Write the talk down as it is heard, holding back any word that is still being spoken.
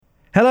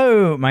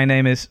Hello, my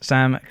name is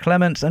Sam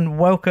Clements, and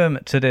welcome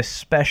to this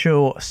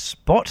special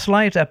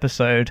spotlight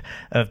episode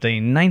of the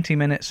 90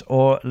 Minutes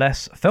or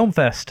Less Film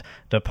Fest,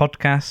 the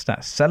podcast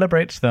that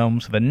celebrates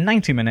films with a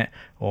 90-minute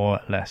or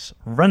less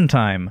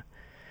runtime.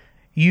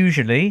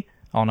 Usually,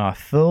 on our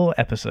full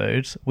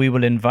episodes, we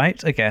will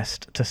invite a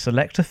guest to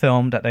select a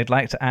film that they'd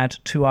like to add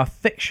to our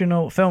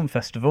fictional film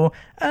festival,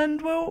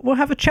 and we'll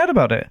have a chat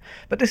about it.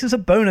 But this is a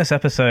bonus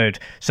episode,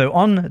 so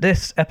on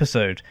this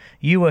episode,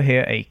 you will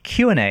hear a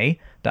Q&A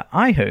that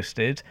I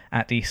hosted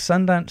at the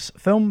Sundance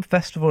Film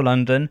Festival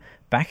London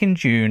back in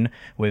June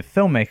with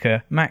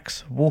filmmaker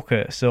Max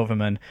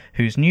Walker-Silverman,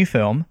 whose new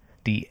film,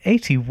 the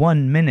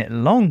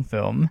 81-minute-long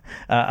film,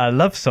 A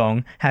Love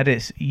Song, had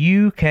its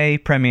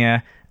UK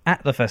premiere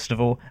at the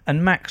festival,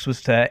 and Max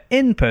was there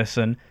in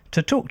person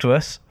to talk to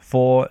us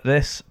for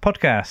this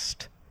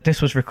podcast.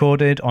 This was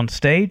recorded on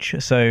stage,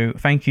 so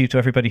thank you to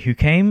everybody who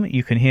came.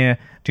 You can hear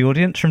the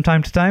audience from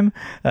time to time,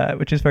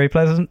 which is very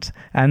pleasant.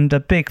 And a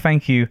big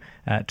thank you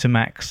to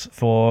Max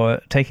for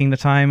taking the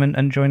time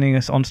and joining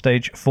us on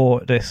stage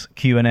for this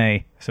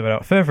Q&A. So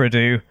without further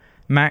ado,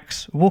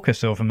 Max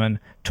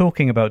Walker-Silverman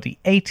talking about the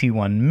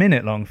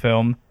 81-minute-long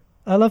film,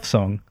 A Love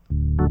Song.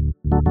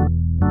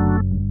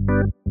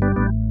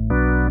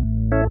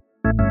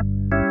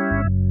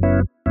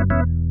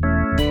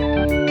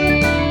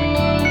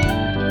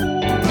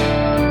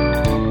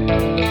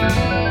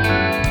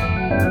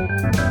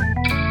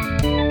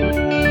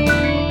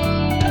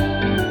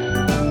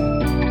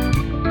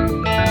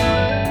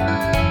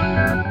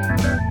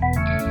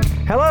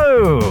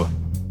 Hello!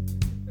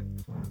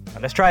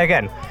 Let's try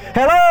again.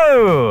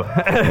 Hello!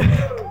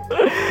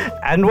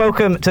 And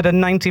welcome to the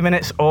 90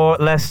 Minutes or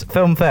Less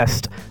Film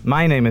Fest.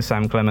 My name is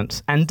Sam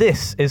Clements, and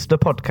this is the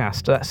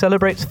podcast that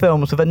celebrates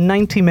films with a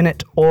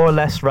 90-minute or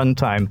less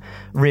runtime.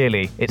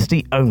 Really, it's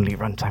the only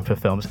runtime for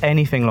films.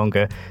 Anything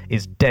longer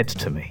is dead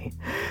to me.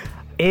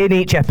 In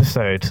each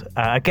episode,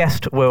 a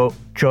guest will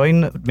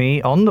join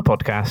me on the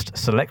podcast,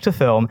 select a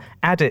film,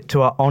 add it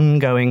to our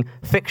ongoing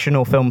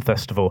fictional film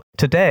festival.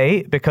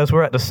 Today, because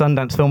we're at the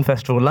Sundance Film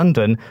Festival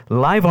London,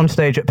 live on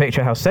stage at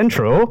Picture House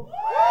Central,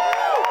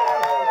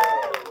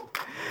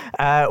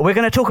 we're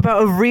going to talk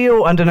about a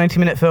real under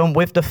 90-minute film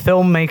with the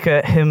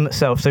filmmaker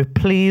himself. So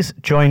please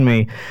join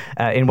me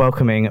in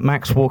welcoming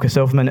Max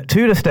Walker-Silverman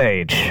to the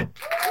stage.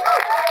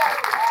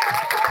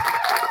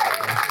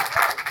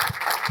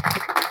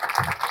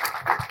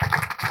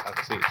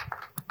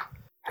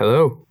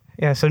 Hello.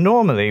 Yeah, so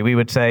normally we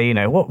would say,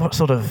 what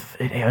sort of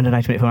under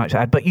 90-minute film like to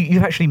add, but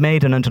you've actually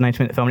made an under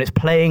 90-minute film, and it's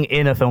playing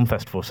in a film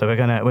festival. So we're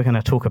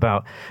gonna talk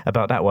about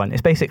that one.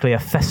 It's basically a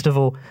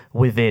festival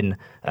within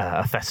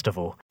a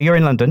festival. You're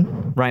in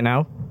London right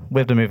now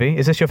with the movie.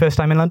 Is this your first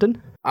time in London?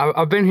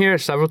 I've been here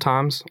several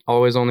times,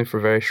 always only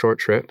for very short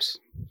trips.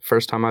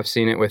 First time I've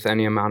seen it with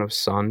any amount of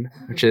sun,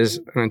 which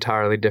is an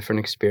entirely different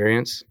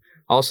experience.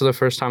 Also, the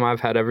first time I've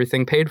had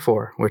everything paid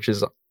for, which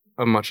is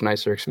a much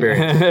nicer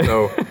experience.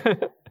 So.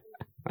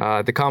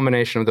 The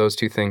combination of those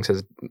two things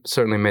has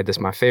certainly made this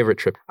my favorite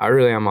trip. I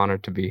really am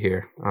honored to be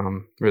here.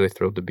 I'm really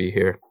thrilled to be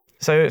here.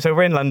 So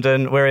we're in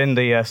London. We're in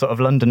the sort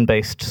of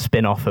London-based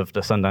spin-off of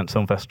the Sundance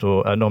Film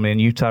Festival. Normally in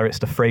Utah, it's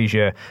the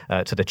Frasier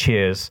to the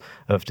Cheers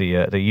of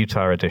the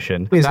Utah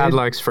edition. Dad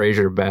likes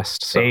Frasier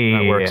best, so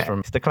that works for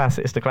me. It's the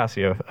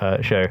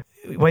classier show.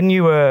 When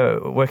you were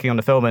working on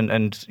the film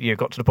and you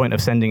got to the point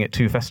of sending it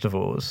to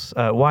festivals,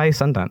 why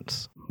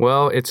Sundance?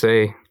 Well, it's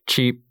a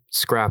cheap,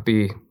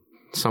 scrappy,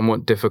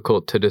 somewhat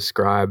difficult to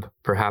describe,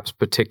 perhaps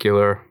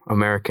particular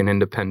American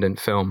independent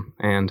film.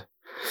 And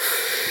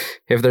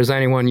if there's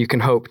anyone you can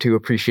hope to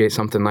appreciate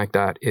something like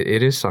that,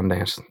 it is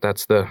Sundance.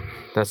 That's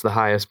the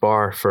highest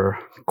bar for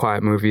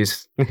quiet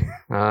movies,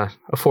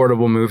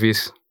 affordable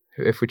movies,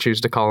 if we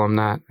choose to call them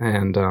that.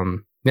 And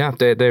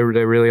they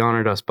really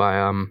honored us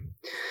by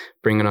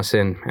bringing us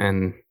in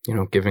and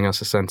giving us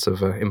a sense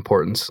of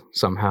importance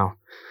somehow,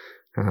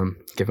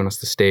 giving us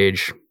the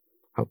stage,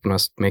 helping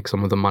us make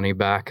some of the money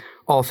back.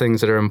 All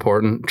things that are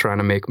important, trying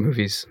to make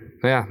movies.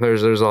 Yeah,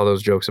 there's all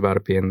those jokes about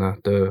it being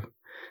the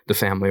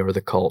family or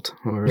the cult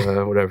or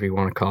whatever you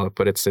want to call it.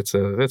 But it's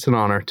an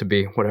honor to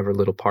be whatever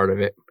little part of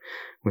it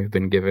we've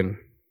been given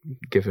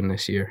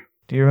this year.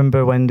 Do you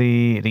remember when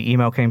the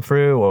email came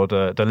through, or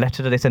the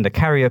letter that they sent, a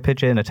carrier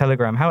pigeon, a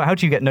telegram? How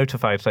do you get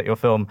notified that your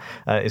film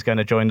is going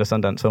to join the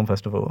Sundance Film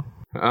Festival?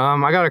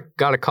 I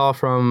got a call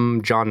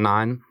from John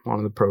Nine, one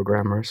of the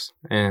programmers,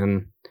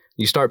 and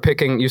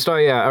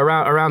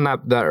around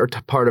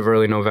that part of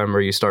early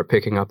November, you start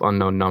picking up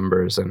unknown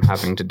numbers and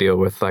having to deal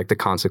with the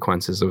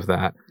consequences of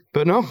that.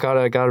 But no, got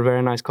a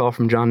very nice call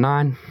from John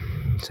Nine.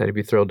 Said he'd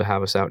be thrilled to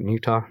have us out in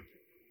Utah.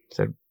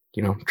 Said,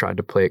 tried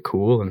to play it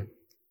cool and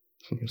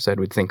said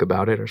we'd think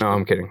about it. No,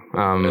 I'm kidding.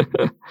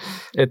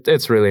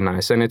 It's really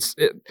nice. And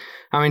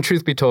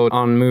truth be told,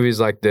 on movies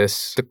like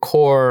this, the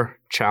core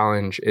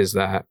challenge is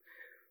that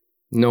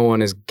no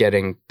one is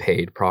getting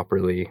paid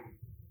properly.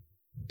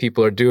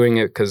 People are doing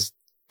it because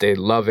they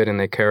love it and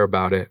they care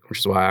about it, which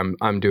is why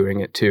I'm doing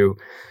it too.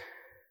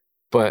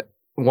 But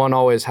one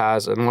always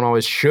has, and one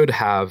always should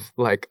have,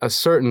 a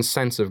certain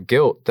sense of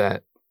guilt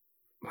that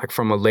like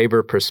from a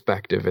labor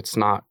perspective, it's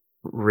not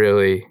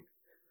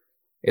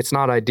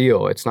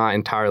ideal. It's not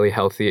entirely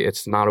healthy.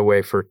 It's not a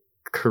way for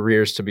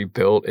careers to be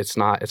built. It's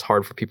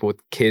hard for people with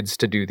kids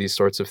to do these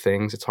sorts of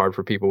things. It's hard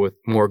for people with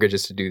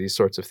mortgages to do these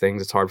sorts of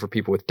things. It's hard for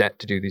people with debt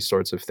to do these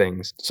sorts of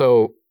things.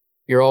 So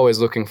you're always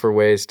looking for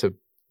ways to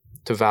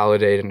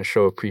validate and to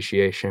show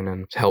appreciation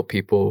and to help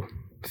people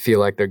feel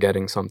like they're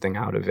getting something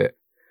out of it.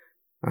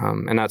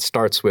 And that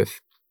starts with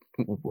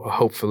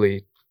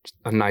hopefully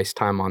a nice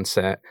time on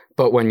set.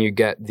 But when you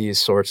get these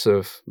sorts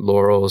of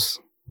laurels,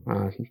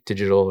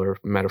 digital or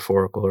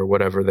metaphorical or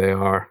whatever they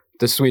are,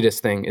 the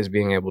sweetest thing is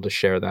being able to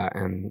share that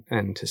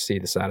and to see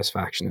the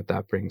satisfaction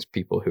that brings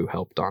people who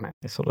helped on it.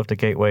 It's sort of the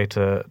gateway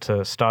to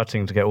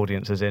starting to get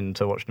audiences in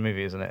to watch the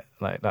movie, isn't it?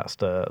 Like that's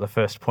the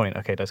first point.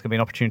 Okay, there's going to be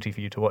an opportunity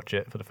for you to watch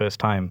it for the first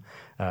time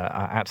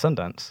at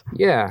Sundance.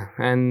 Yeah,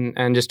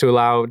 and just to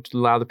allow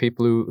the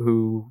people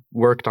who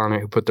worked on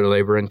it, who put their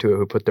labor into it,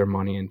 who put their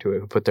money into it,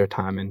 who put their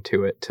time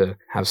into it, to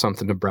have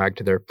something to brag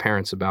to their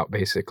parents about,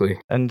 basically.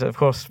 And of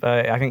course,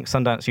 I think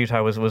Sundance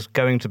Utah was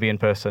going to be in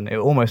person. It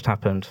almost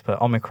happened,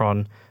 but Omicron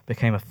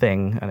became a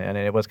thing and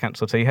it was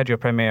cancelled. So you had your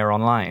premiere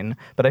online,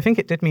 but I think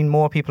it did mean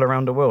more people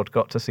around the world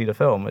got to see the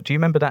film. Do you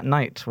remember that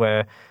night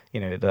where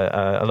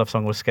A Love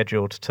Song was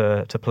scheduled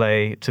to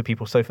play to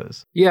people's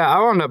sofas? Yeah, I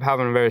wound up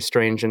having a very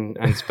strange and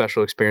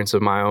special experience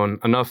of my own.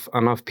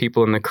 Enough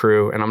people in the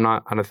crew, and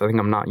I think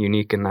I'm not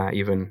unique in that,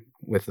 even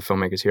with the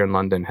filmmakers here in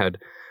London, had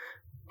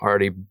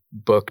already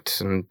booked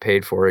and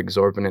paid for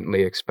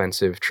exorbitantly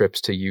expensive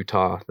trips to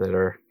Utah that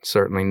are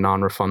certainly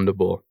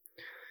non-refundable.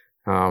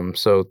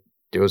 So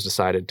it was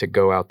decided to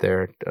go out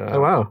there.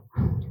 Oh, wow.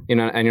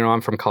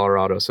 I'm from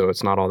Colorado, so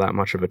it's not all that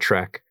much of a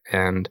trek.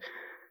 And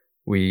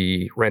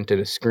we rented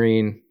a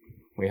screen.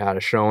 We had a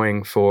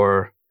showing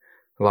for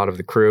a lot of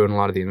the crew and a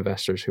lot of the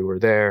investors who were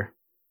there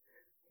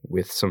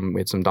we had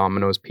some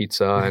Domino's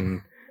pizza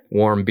and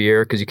warm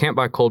beer, because you can't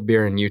buy cold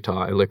beer in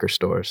Utah at liquor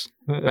stores.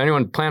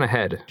 Anyone, plan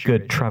ahead.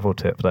 Good travel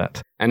tip,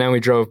 that. And then we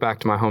drove back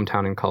to my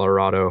hometown in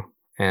Colorado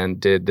and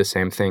did the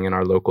same thing in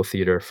our local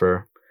theater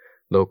for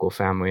local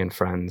family and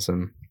friends.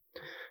 And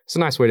it's a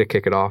nice way to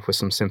kick it off with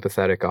some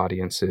sympathetic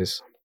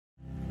audiences.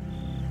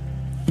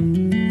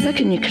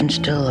 Reckon you can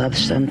still love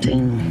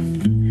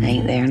something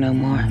ain't there no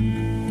more.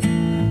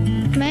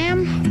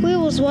 Ma'am, we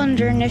was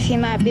wondering if you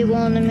might be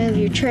willing to move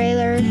your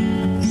trailer.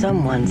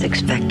 Someone's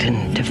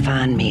expecting to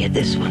find me at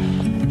this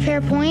one.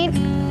 Fair point.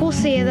 We'll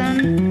see you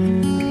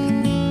then.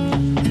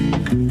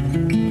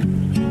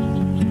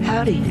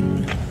 Howdy.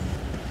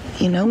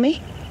 You know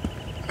me?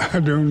 I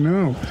don't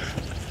know.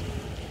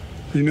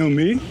 You know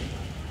me?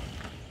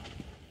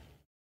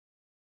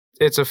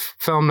 It's a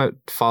film that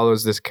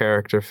follows this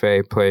character,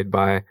 Faye, played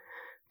by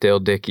Dale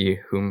Dickey,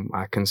 whom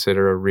I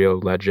consider a real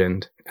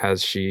legend,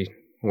 as she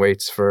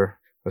waits for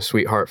a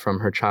sweetheart from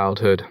her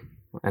childhood,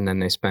 and then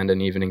they spend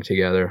an evening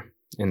together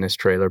in this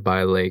trailer by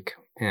a lake.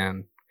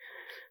 And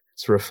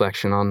it's a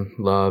reflection on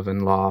love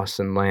and loss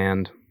and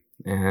land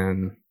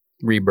and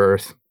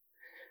rebirth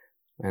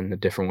and the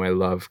different way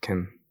love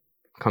can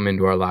come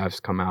into our lives,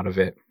 come out of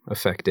it,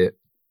 affect it,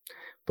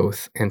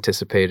 both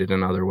anticipated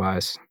and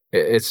otherwise.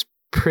 It's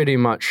pretty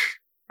much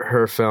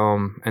her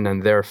film and then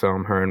their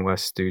film, her and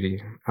Wes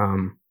Studi,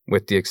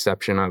 with the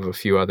exception of a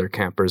few other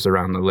campers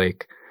around the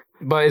lake.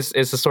 But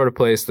it's the sort of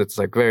place that's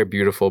like very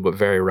beautiful but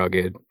very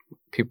rugged.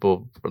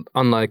 People are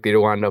unlikely to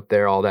wind up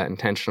there all that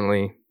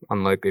intentionally,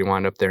 unlikely to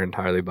wind up there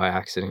entirely by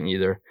accident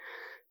either.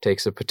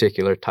 Takes a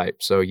particular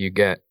type. So you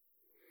get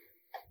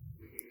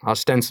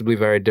ostensibly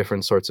very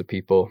different sorts of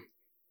people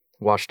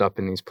washed up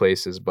in these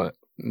places, but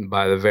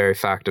by the very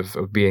fact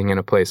of being in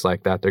a place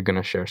like that, they're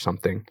going to share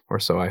something, or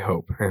so I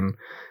hope. And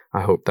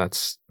I hope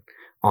that's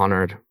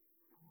honored,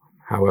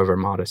 however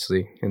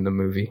modestly, in the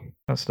movie.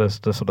 That's the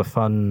sort of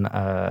fun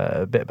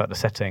bit about the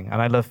setting.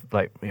 And I love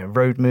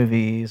road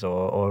movies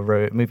or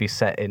road movies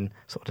set in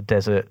sort of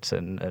deserts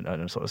and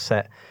sort of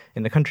set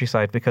in the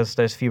countryside, because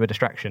there's fewer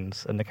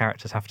distractions and the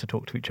characters have to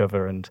talk to each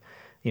other, and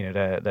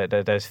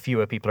there's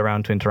fewer people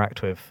around to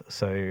interact with.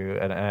 So,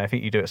 and I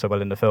think you do it so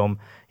well in the film.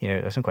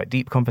 There's some quite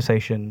deep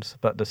conversations,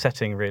 but the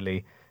setting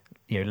really,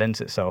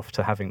 lends itself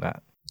to having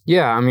that.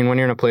 Yeah, I mean, when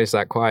you're in a place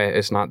that quiet,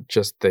 it's not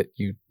just that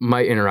you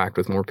might interact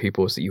with more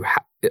people, it's that you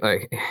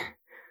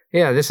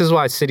yeah, this is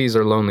why cities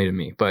are lonely to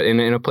me. But in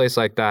a place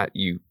like that,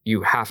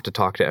 you have to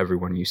talk to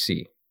everyone you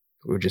see.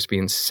 It would just be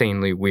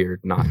insanely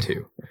weird not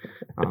to.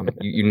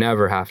 You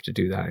never have to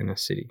do that in a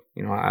city.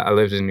 I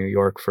lived in New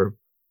York for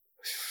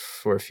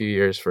a few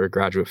years for a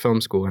graduate film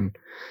school, and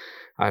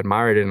I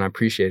admired it and I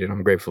appreciated it.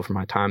 I'm grateful for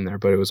my time there,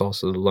 but it was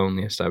also the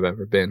loneliest I've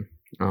ever been.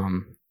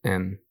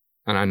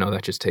 And I know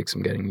that just takes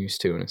some getting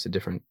used to, and it's a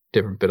different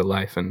bit of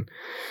life. And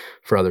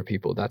for other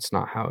people, that's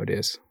not how it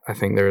is. I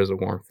think there is a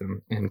warmth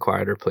in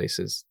quieter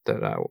places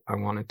that I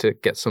wanted to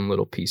get some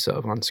little piece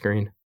of on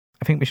screen.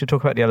 I think we should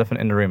talk about the elephant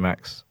in the room,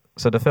 Max.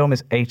 So the film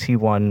is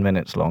 81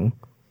 minutes long.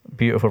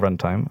 Beautiful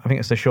runtime. I think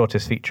it's the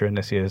shortest feature in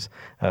this year's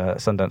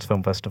Sundance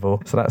Film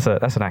Festival. So that's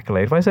an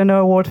accolade. Why is there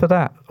no award for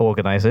that,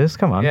 organisers?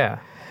 Come on. Yeah.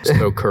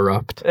 So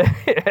corrupt.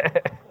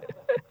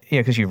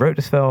 because you wrote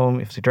this film,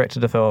 you obviously directed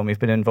the film, you've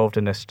been involved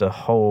in this the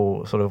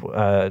whole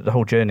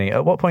journey.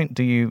 At what point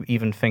do you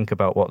even think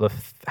about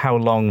how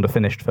long the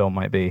finished film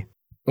might be?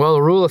 Well,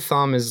 the rule of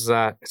thumb is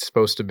that it's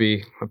supposed to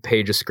be a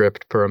page of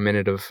script per a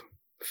minute of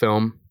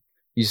film.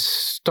 You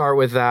start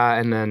with that,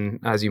 and then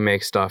as you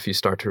make stuff, you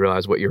start to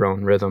realize what your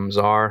own rhythms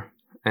are.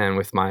 And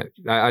with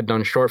I'd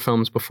done short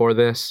films before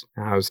this,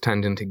 and I was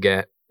tending to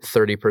get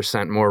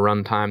 30% more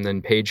runtime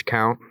than page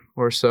count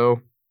or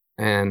so.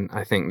 And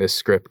I think this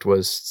script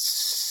was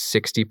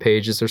 60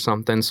 pages or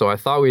something. So I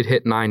thought we'd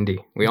hit 90.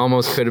 We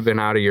almost could have been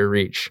out of your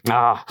reach.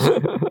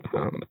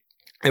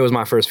 It was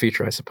my first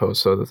feature, I suppose.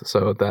 So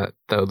that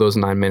those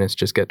 9 minutes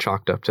just get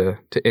chalked up to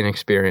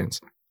inexperience.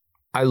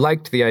 I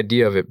liked the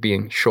idea of it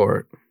being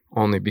short,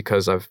 only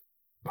because I've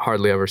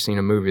hardly ever seen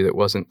a movie that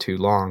wasn't too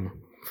long,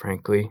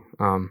 frankly.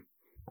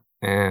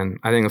 And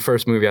I think the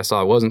first movie I saw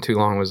that wasn't too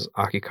long was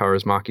Aki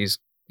Kaurismäki's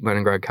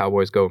Leningrad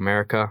Cowboys Go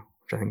America,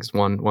 which I think is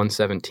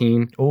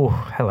 117. Oh,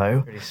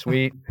 hello. Pretty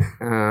sweet.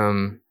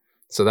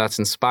 So that's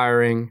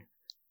inspiring.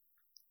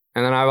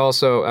 And then I've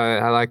also,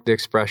 I like the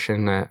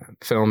expression that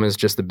film is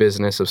just the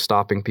business of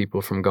stopping people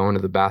from going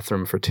to the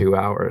bathroom for 2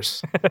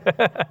 hours.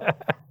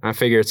 I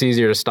figure it's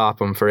easier to stop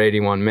them for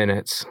 81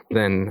 minutes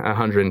than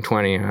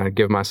 120. And I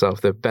give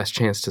myself the best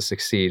chance to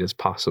succeed as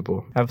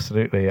possible.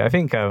 Absolutely. I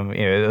think,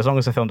 as long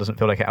as the film doesn't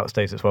feel like it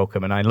outstays its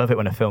welcome, and I love it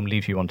when a film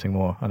leaves you wanting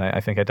more. And I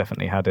think I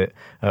definitely had it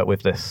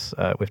with this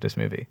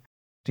movie.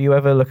 Do you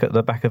ever look at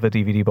the back of a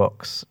DVD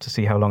box to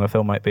see how long a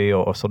film might be,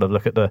 or sort of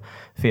look at the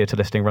theater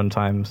listing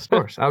runtimes? Of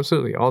course,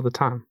 absolutely, all the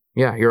time.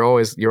 Yeah, you're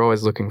always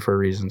looking for a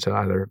reason to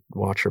either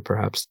watch or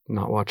perhaps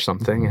not watch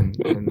something,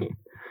 and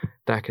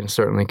that can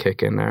certainly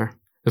kick in there.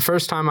 The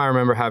first time I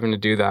remember having to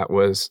do that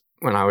was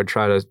when I would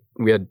try to.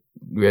 We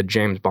had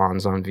James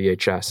Bonds on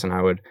VHS, and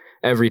I would,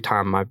 every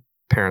time my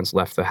parents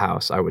left the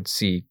house, I would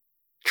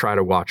try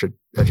to watch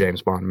a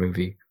James Bond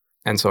movie.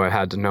 And so I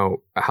had to know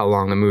how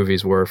long the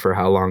movies were for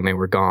how long they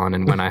were gone,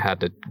 and when I had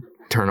to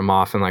turn them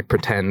off and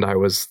pretend I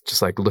was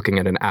just looking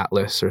at an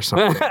atlas or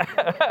something.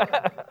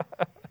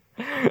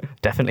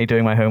 Definitely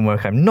doing my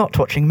homework. I'm not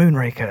watching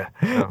Moonraker.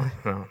 No,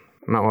 I'm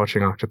not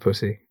watching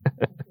Octopussy.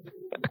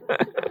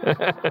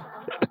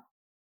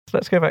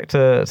 Let's go back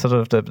to sort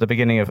of the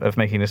beginning of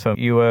making this film.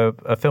 You were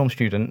a film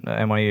student at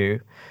NYU.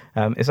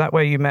 Is that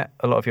where you met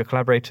a lot of your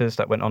collaborators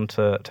that went on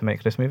to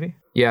make this movie?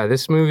 Yeah,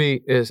 this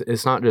movie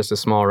it's not just a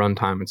small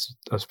runtime. It's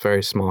a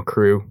very small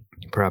crew.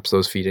 Perhaps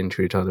those feed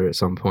into each other at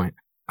some point.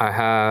 I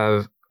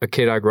have a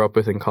kid I grew up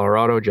with in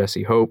Colorado,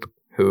 Jesse Hope,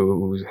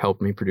 who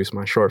helped me produce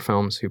my short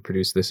films, who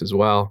produced this as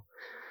well.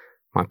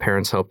 My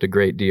parents helped a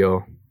great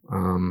deal.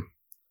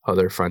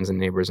 Other friends and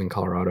neighbors in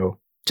Colorado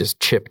just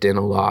chipped in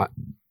a lot.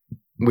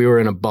 We were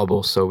in a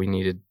bubble, so we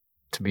needed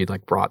to be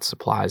brought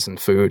supplies and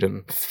food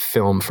and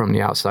film from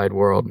the outside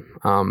world.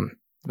 But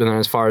then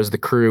as far as the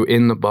crew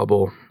in the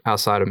bubble,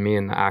 outside of me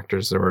and the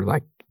actors, there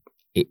were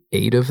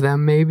 8 of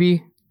them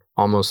maybe,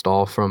 almost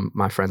all from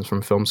my friends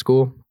from film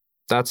school.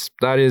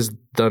 That is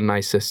the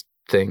nicest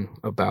thing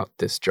about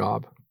this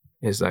job,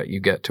 is that you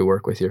get to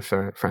work with your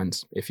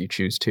friends if you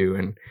choose to,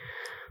 and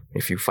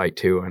if you fight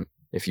to, and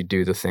if you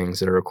do the things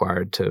that are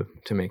required to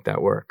make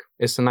that work.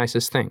 It's the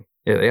nicest thing.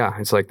 Yeah,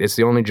 it's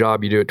the only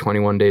job you do it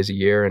 21 days a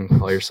year and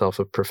call yourself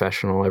a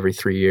professional every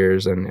 3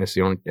 years, and it's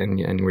the only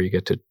and where you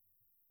get to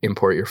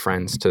import your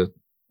friends to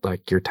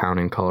your town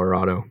in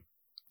Colorado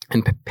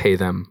and pay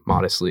them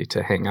modestly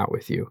to hang out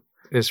with you.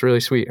 It's really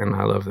sweet, and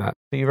I love that.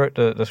 You wrote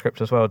the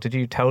script as well. Did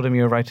you tell them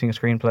you were writing a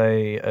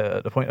screenplay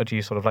at the point, or do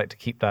you sort of like to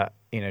keep that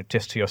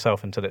just to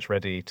yourself until it's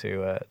ready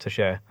to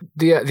share?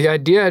 The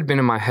idea had been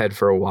in my head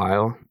for a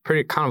while.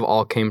 Pretty kind of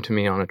all came to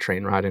me on a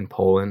train ride in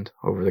Poland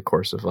over the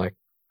course of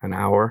an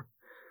hour.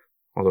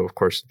 Although, of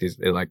course,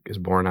 it is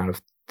born out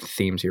of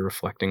themes you're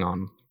reflecting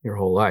on your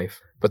whole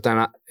life. But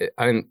then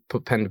I didn't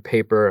put pen to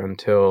paper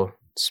until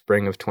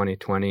spring of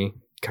 2020,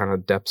 kind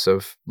of depths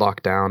of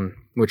lockdown,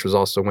 which was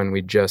also when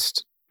we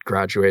just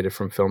graduated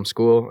from film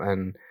school.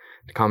 And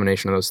the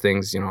combination of those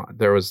things,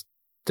 there was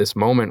this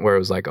moment where it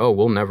was oh,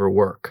 we'll never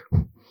work.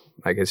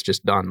 It's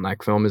just done.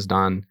 Film is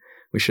done.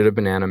 We should have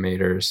been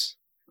animators.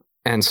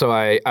 And so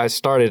I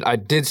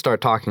did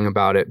start talking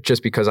about it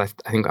just because I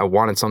think I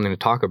wanted something to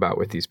talk about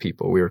with these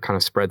people. We were kind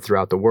of spread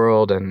throughout the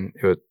world, and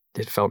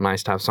it felt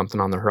nice to have something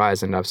on the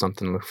horizon, to have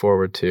something to look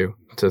forward to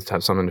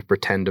have something to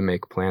pretend to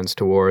make plans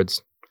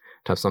towards,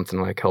 to have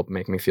something help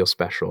make me feel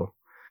special.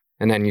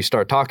 And then you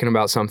start talking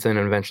about something,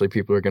 and eventually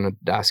people are going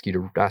to ask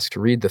to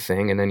read the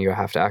thing, and then you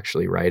have to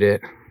actually write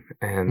it.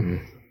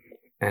 And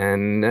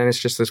then it's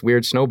just this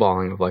weird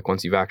snowballing of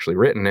once you've actually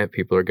written it,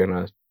 people are going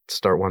to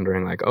start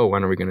wondering oh,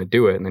 when are we going to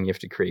do it? And then you have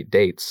to create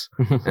dates.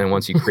 And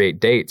once you create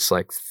dates,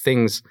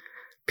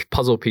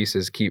 puzzle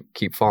pieces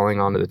keep falling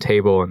onto the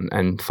table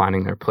and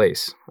finding their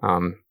place.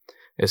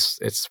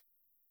 It's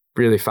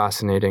really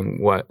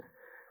fascinating what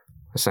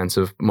a sense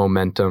of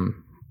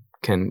momentum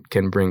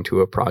can bring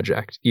to a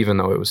project, even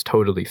though it was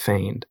totally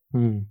feigned.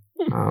 And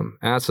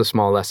that's a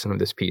small lesson of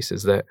this piece,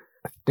 is that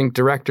I think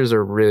directors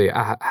are really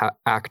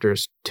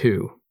actors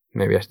too.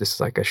 Maybe this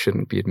is I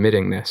shouldn't be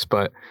admitting this,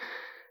 but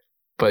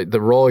But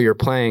the role you're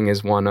playing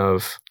is one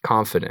of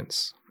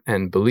confidence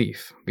and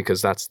belief,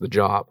 because that's the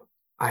job.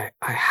 I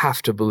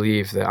have to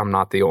believe that I'm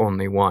not the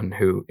only one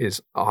who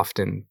is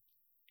often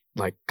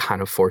like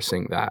kind of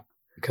forcing that,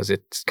 because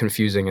it's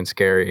confusing and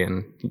scary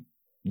and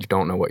you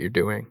don't know what you're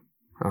doing.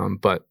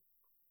 But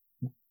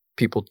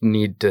people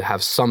need to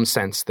have some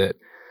sense that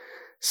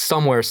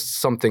somewhere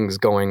something's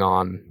going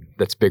on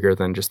that's bigger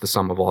than just the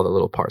sum of all the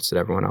little parts that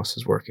everyone else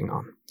is working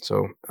on.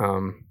 So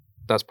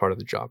that's part of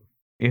the job.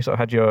 You sort of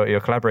had your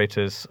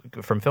collaborators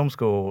from film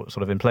school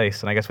sort of in place,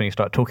 and I guess when you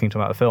start talking to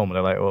them about the film,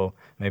 they're like, well,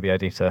 maybe I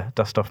need to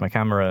dust off my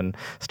camera and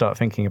start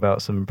thinking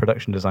about some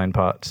production design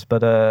parts.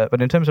 But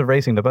in terms of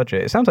raising the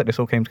budget, it sounds like this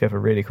all came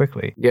together really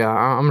quickly. Yeah,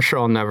 I'm sure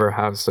I'll never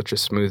have such a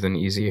smooth and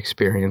easy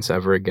experience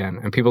ever again.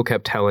 And people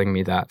kept telling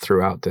me that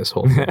throughout this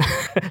whole thing.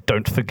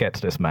 Don't forget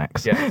this,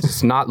 Max. Yeah,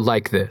 it's not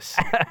like this.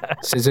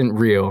 This isn't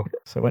real.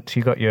 So once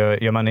you got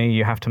your money,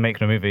 you have to make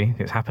the movie.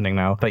 It's happening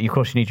now. But of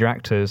course you need your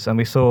actors. And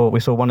we saw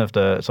one of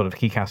the sort of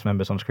key cast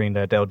members on screen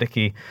there, Dale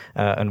Dickey,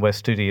 and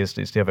Wes Studi is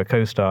the other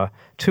co-star.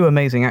 Two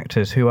amazing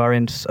actors who are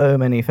in so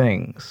many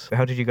things.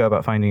 How did you go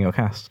about finding your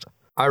cast?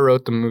 I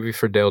wrote the movie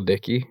for Dale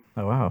Dickey.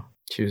 Oh, wow.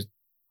 She was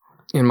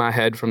in my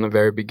head from the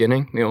very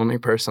beginning, the only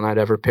person I'd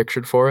ever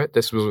pictured for it.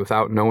 This was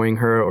without knowing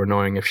her or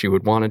knowing if she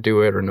would want to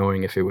do it or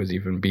knowing if it was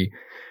even be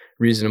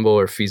reasonable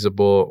or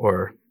feasible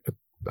or,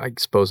 I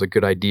suppose, a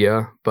good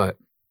idea. But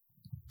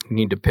you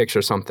need to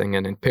picture something,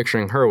 and in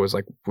picturing her was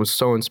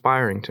so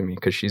inspiring to me,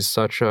 because she's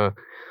such a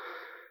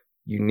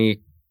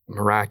unique,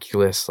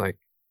 miraculous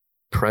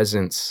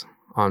presence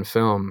on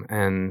film,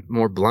 and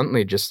more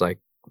bluntly just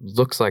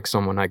looks like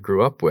someone I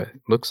grew up with,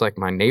 looks like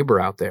my neighbor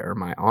out there, or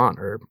my aunt,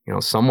 or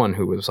someone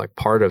who was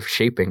part of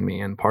shaping me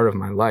and part of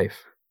my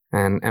life.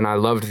 And I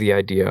loved the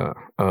idea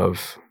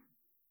of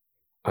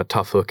a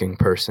tough looking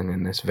person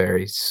in this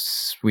very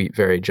sweet,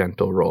 very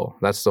gentle role.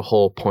 That's the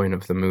whole point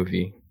of the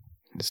movie,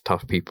 is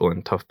tough people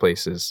in tough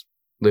places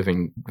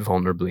living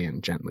vulnerably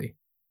and gently.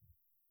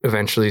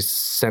 Eventually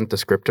sent the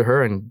script to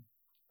her, and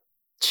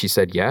she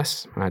said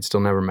yes, and I'd still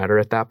never met her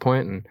at that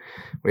point. And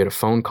we had a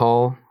phone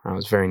call. I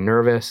was very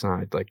nervous, and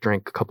I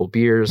drank a couple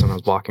beers, and I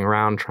was walking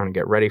around trying to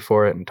get ready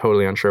for it and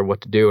totally unsure what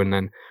to do. And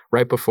then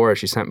right before it,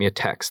 she sent me a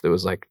text that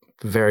was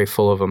very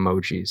full of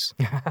emojis.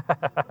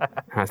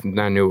 I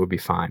knew it would be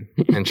fine.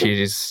 And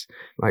she's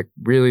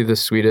really the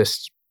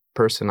sweetest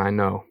person I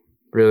know,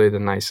 really the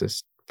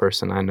nicest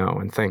person I know.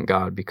 And thank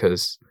God,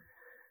 because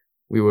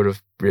we would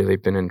have really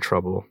been in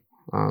trouble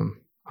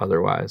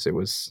otherwise.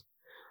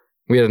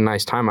 We had a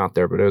nice time out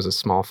there, but it was a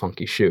small,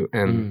 funky shoot.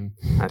 And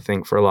I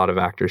think for a lot of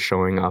actors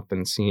showing up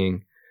and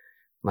seeing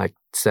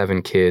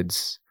 7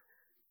 kids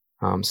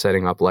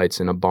setting up lights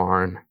in a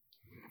barn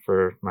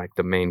for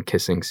the main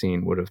kissing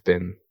scene would have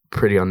been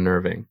pretty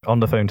unnerving. On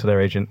the phone to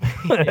their agent.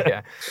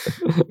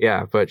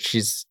 Yeah, but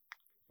she's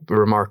a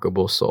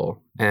remarkable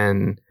soul.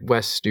 And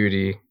Wes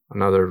Studi,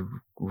 another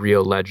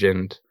real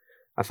legend,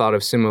 I thought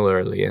of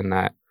similarly, in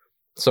that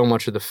so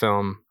much of the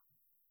film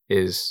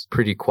is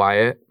pretty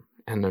quiet,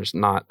 and there's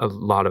not a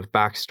lot of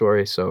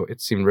backstory, so it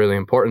seemed really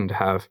important to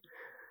have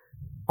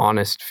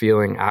honest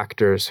feeling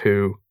actors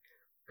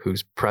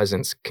whose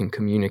presence can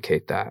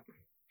communicate that,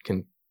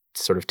 can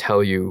sort of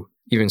tell you,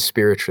 even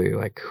spiritually,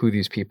 who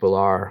these people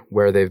are,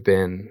 where they've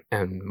been,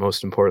 and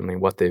most importantly,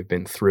 what they've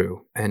been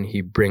through. And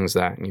he brings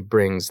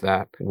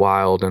that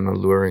wild and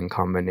alluring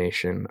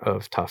combination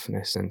of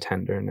toughness and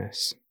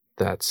tenderness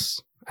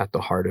that's at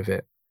the heart of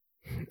it.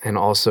 And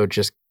also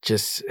the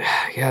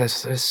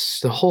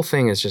whole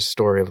thing is just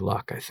story of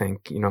luck. I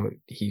think,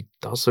 he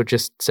also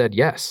just said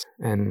yes,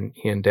 and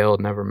he and Dale had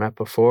never met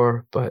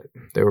before, but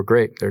they were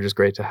great. They're just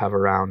great to have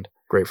around.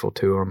 Grateful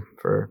to him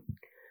for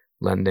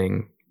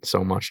lending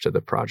so much to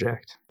the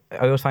project.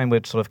 I always find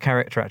with sort of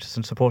character actors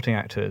and supporting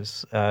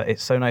actors,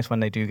 it's so nice when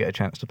they do get a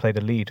chance to play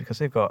the lead, because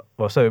they've got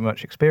so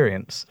much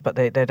experience, but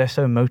they're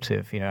so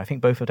emotive. I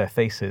think both of their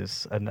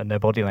faces and their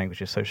body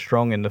language is so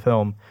strong in the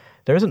film.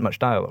 There isn't much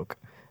dialogue,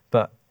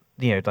 but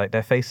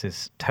their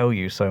faces tell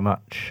you so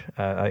much.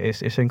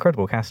 It's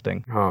incredible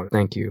casting. Oh,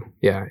 thank you.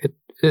 Yeah,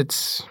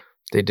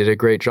 they did a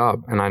great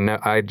job, and I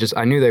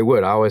knew they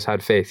would. I always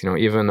had faith.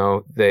 Even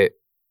though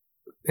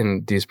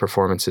in these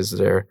performances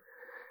they're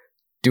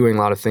doing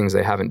a lot of things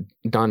they haven't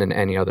done in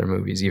any other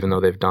movies, even though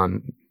they've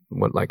done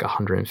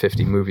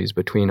 150 movies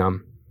between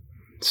them.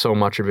 So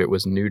much of it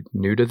was new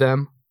to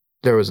them.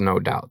 There was no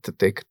doubt that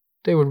they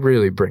would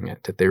really bring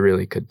it, that they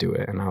really could do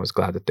it, and I was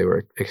glad that they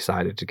were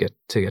excited to get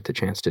the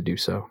chance to do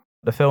so.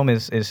 The film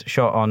is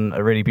shot on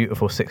a really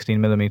beautiful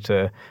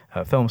 16mm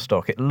film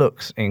stock. It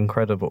looks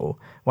incredible.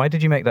 Why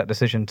did you make that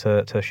decision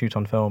to shoot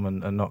on film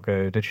and not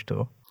go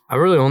digital? I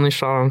really only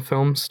shot on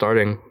film,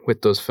 starting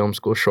with those film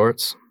school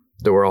shorts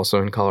that were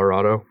also in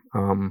Colorado,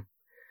 always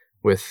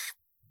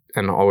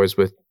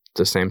with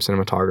the same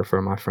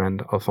cinematographer, my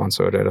friend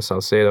Alfonso Herrera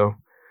Salcedo,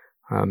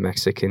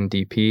 Mexican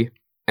DP.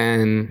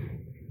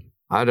 And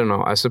I don't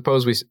know, I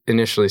suppose we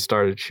initially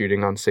started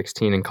shooting on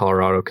 16 in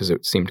Colorado because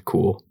it seemed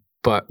cool.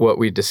 But what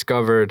we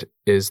discovered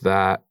is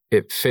that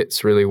it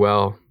fits really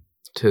well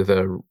to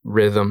the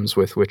rhythms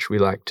with which we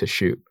like to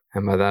shoot.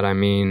 And by that I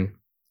mean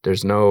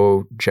there's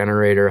no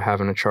generator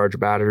having to charge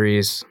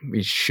batteries.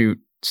 We shoot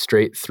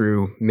straight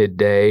through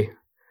midday.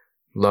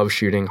 Love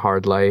shooting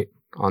hard light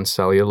on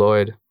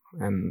celluloid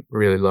and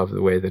really love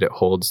the way that it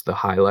holds the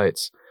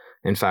highlights.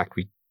 In fact,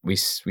 we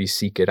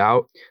seek it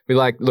out. We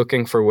like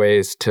looking for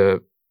ways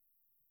to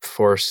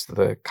force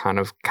the kind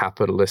of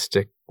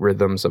capitalistic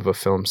rhythms of a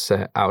film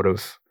set out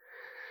of,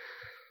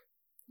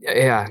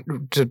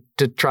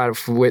 to try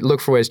to look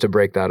for ways to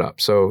break that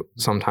up. So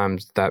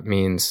sometimes that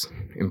means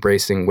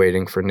embracing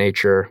waiting for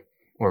nature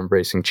or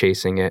embracing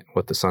chasing it,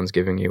 what the sun's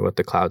giving you, what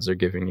the clouds are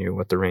giving you,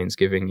 what the rain's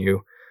giving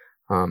you,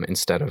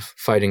 instead of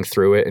fighting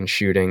through it and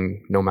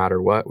shooting no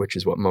matter what, which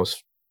is what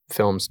most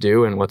films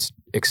do and what's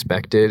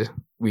expected.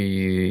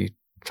 We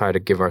try to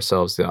give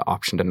ourselves the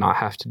option to not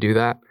have to do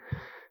that.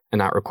 And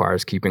that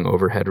requires keeping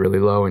overhead really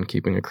low and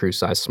keeping a crew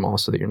size small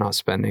so that you're not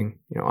spending,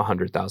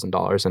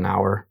 $100,000 an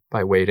hour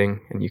by waiting,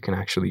 and you can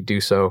actually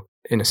do so.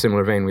 In a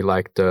similar vein, we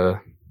like the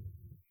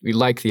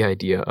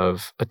idea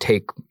of a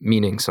take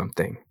meaning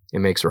something. It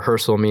makes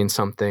rehearsal mean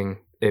something.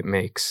 It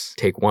makes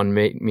take one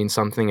mean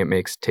something. It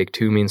makes take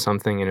two mean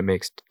something, and it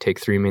makes take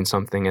three mean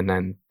something. And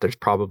then there's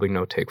probably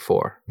no take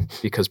four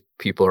because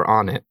people are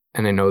on it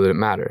and they know that it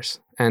matters.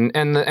 And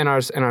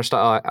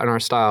our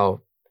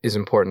style is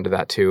important to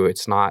that too.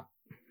 It's not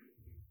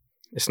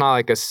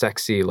like a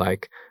sexy,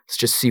 like, let's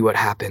just see what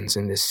happens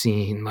in this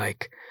scene.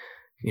 Like,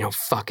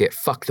 fuck it.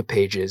 Fuck the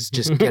pages.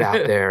 Just get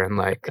out there and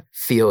like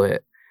feel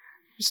it.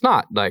 It's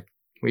not like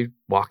we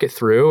walk it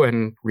through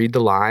and read the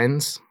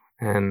lines,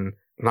 and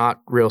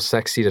not real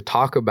sexy to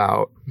talk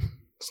about,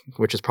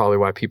 which is probably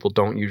why people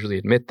don't usually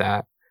admit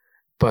that.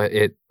 But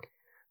it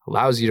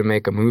allows you to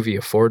make a movie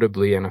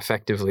affordably and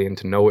effectively and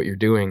to know what you're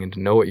doing and to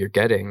know what you're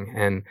getting.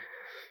 And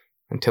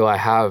until I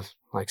have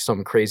like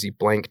some crazy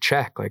blank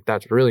check, like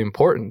that's really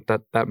important.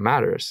 That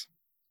matters.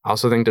 I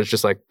also think there's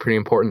just like pretty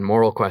important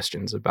moral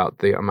questions about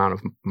the amount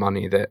of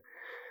money that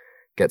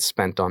gets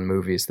spent on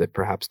movies that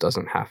perhaps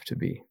doesn't have to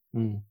be.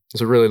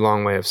 It's a really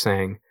long way of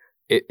saying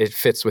it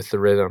fits with the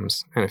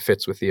rhythms, and it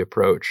fits with the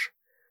approach,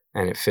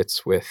 and it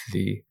fits with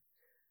the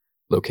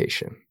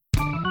location.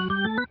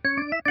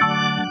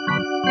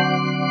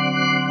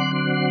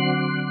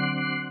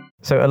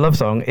 So A Love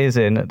Song is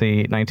in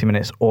the 90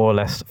 Minutes or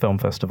Less Film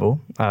Festival,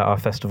 our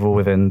festival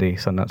within the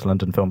Sundance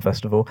London Film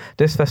Festival.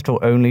 This festival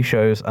only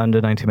shows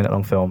under 90-minute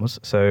long films,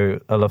 so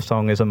A Love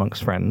Song is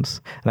amongst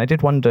friends. And I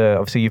did wonder,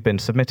 obviously you've been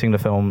submitting the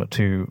film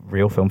to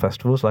real film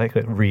festivals, but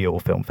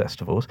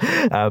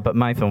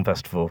my film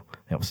festival,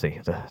 obviously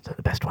the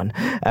best one,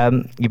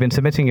 you've been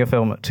submitting your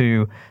film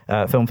to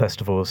film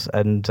festivals,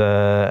 and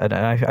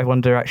I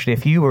wonder actually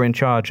if you were in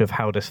charge of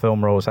how this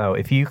film rolls out,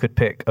 if you could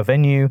pick a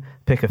venue,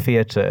 pick a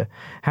theatre,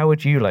 how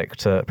would you like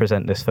to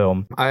present this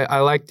film? I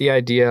like the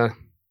idea,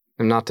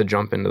 and not to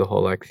jump into the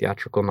whole like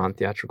theatrical,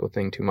 non-theatrical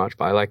thing too much,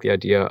 but I like the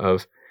idea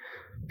of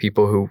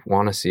people who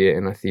want to see it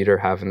in a theater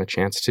having the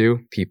chance to,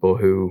 people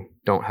who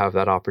don't have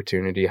that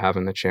opportunity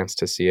having the chance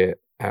to see it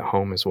at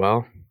home as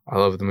well. I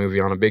love the movie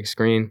on a big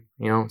screen.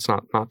 It's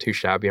not too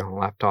shabby on a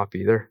laptop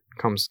either.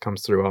 Comes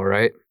through all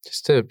right.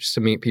 Just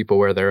to meet people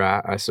where they're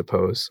at, I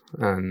suppose.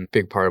 And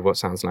big part of what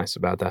sounds nice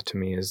about that to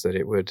me is that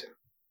it would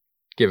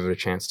give it a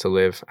chance to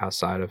live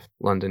outside of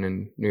London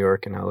and New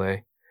York and LA.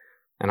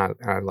 And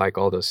I like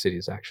all those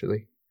cities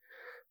actually,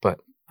 but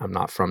I'm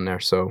not from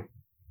there. So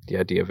the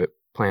idea of it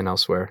playing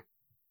elsewhere,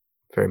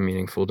 very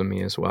meaningful to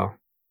me as well.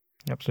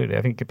 Absolutely.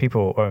 I think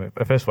people,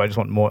 first of all, I just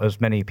want as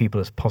many people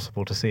as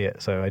possible to see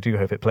it. So I do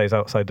hope it plays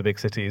outside the big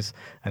cities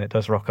and it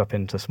does rock up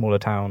into smaller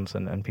towns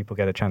and people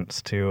get a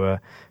chance to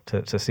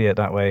see it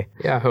that way.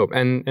 Yeah, I hope.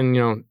 And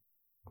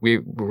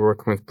we're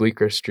working with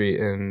Bleecker Street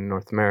in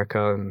North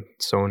America and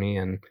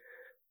Sony, and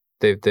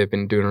they've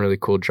been doing a really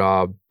cool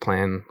job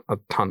playing a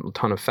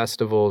ton of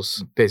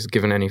festivals, basically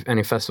giving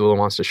any festival that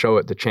wants to show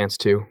it the chance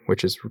to,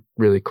 which is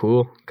really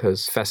cool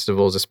because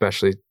festivals,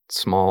 especially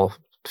small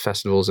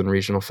festivals and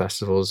regional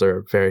festivals, are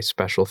a very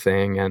special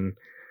thing and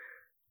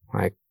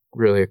like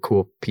really a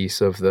cool piece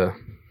of the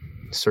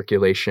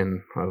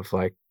circulation of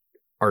like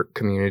art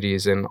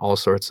communities in all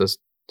sorts of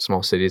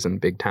small cities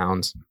and big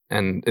towns.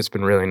 And it's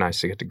been really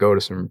nice to get to go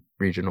to some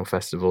regional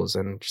festivals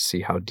and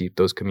see how deep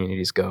those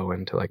communities go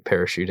and to like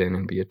parachute in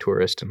and be a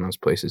tourist in those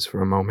places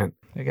for a moment.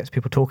 It gets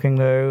people talking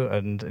though,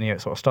 and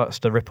it sort of starts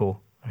to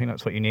ripple. I think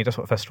that's what you need. That's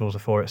what festivals are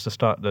for. It's to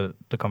start the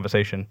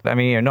conversation. I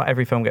mean, not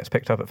every film gets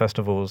picked up at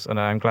festivals, and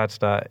I'm glad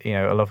that,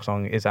 A Love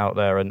Song is out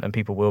there and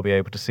people will be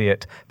able to see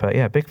it. But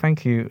yeah, big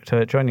thank you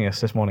to joining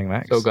us this morning,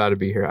 Max. So glad to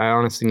be here. I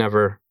honestly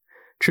never,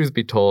 truth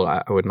be told,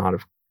 I would not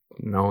have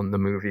known the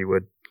movie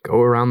would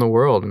go around the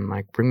world and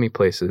like bring me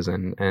places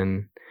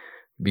and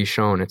be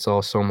shown. It's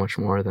all so much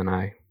more than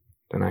I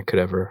could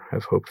ever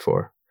have hoped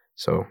for.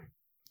 So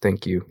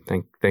thank you.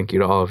 Thank you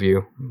to all of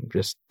you. I'm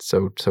just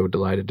so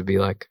delighted to be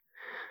like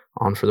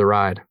on for the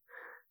ride.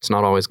 It's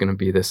not always going to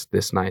be this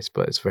nice,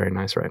 but it's very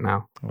nice right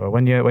now. Well,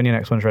 when your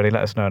next one's ready,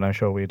 let us know, and I'm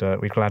sure we'd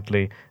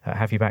gladly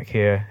have you back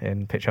here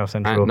in Pitch House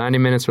Central. 90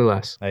 minutes or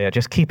less. Yeah,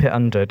 just keep it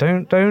under.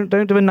 Don't do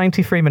a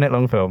 93-minute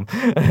long film.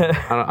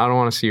 I don't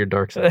want to see your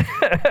dark side.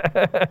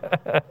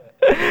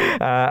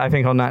 I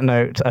think on that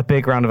note, a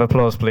big round of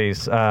applause,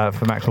 please,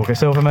 for Max Walker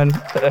Silverman.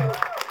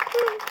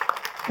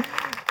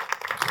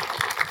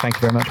 Thank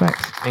you very much,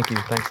 Max. Thank you.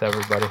 Thanks,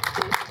 everybody.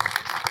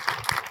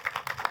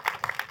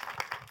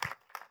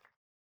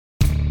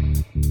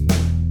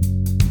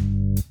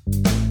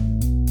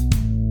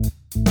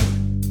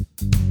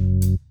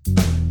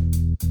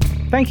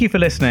 Thank you for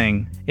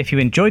listening. If you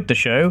enjoyed the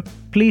show,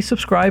 please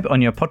subscribe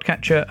on your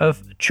podcatcher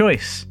of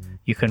choice.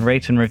 You can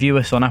rate and review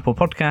us on Apple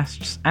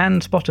Podcasts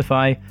and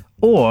Spotify,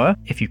 or,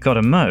 if you've got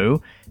a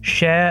mo,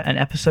 share an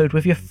episode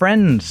with your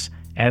friends.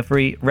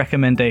 Every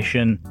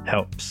recommendation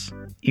helps.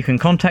 You can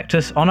contact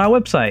us on our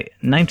website,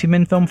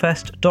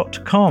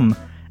 90minfilmfest.com,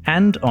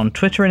 and on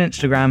Twitter and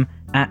Instagram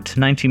at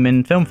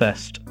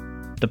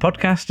 90minfilmfest. The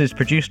podcast is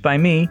produced by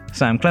me,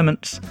 Sam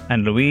Clements,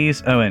 and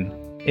Louise Owen.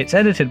 It's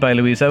edited by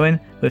Louise Owen,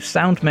 with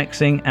sound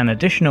mixing and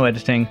additional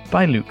editing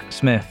by Luke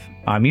Smith.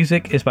 Our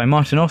music is by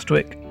Martin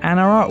Ostwick, and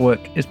our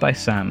artwork is by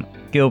Sam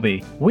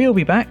Gilby. We'll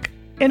be back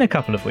in a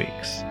couple of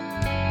weeks.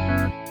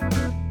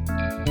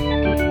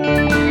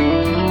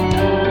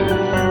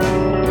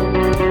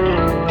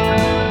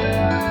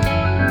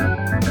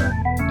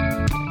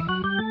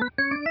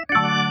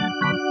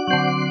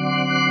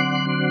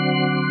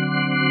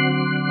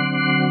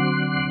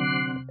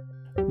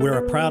 We're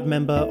a proud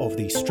member of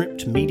the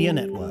Stripped Media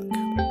Network.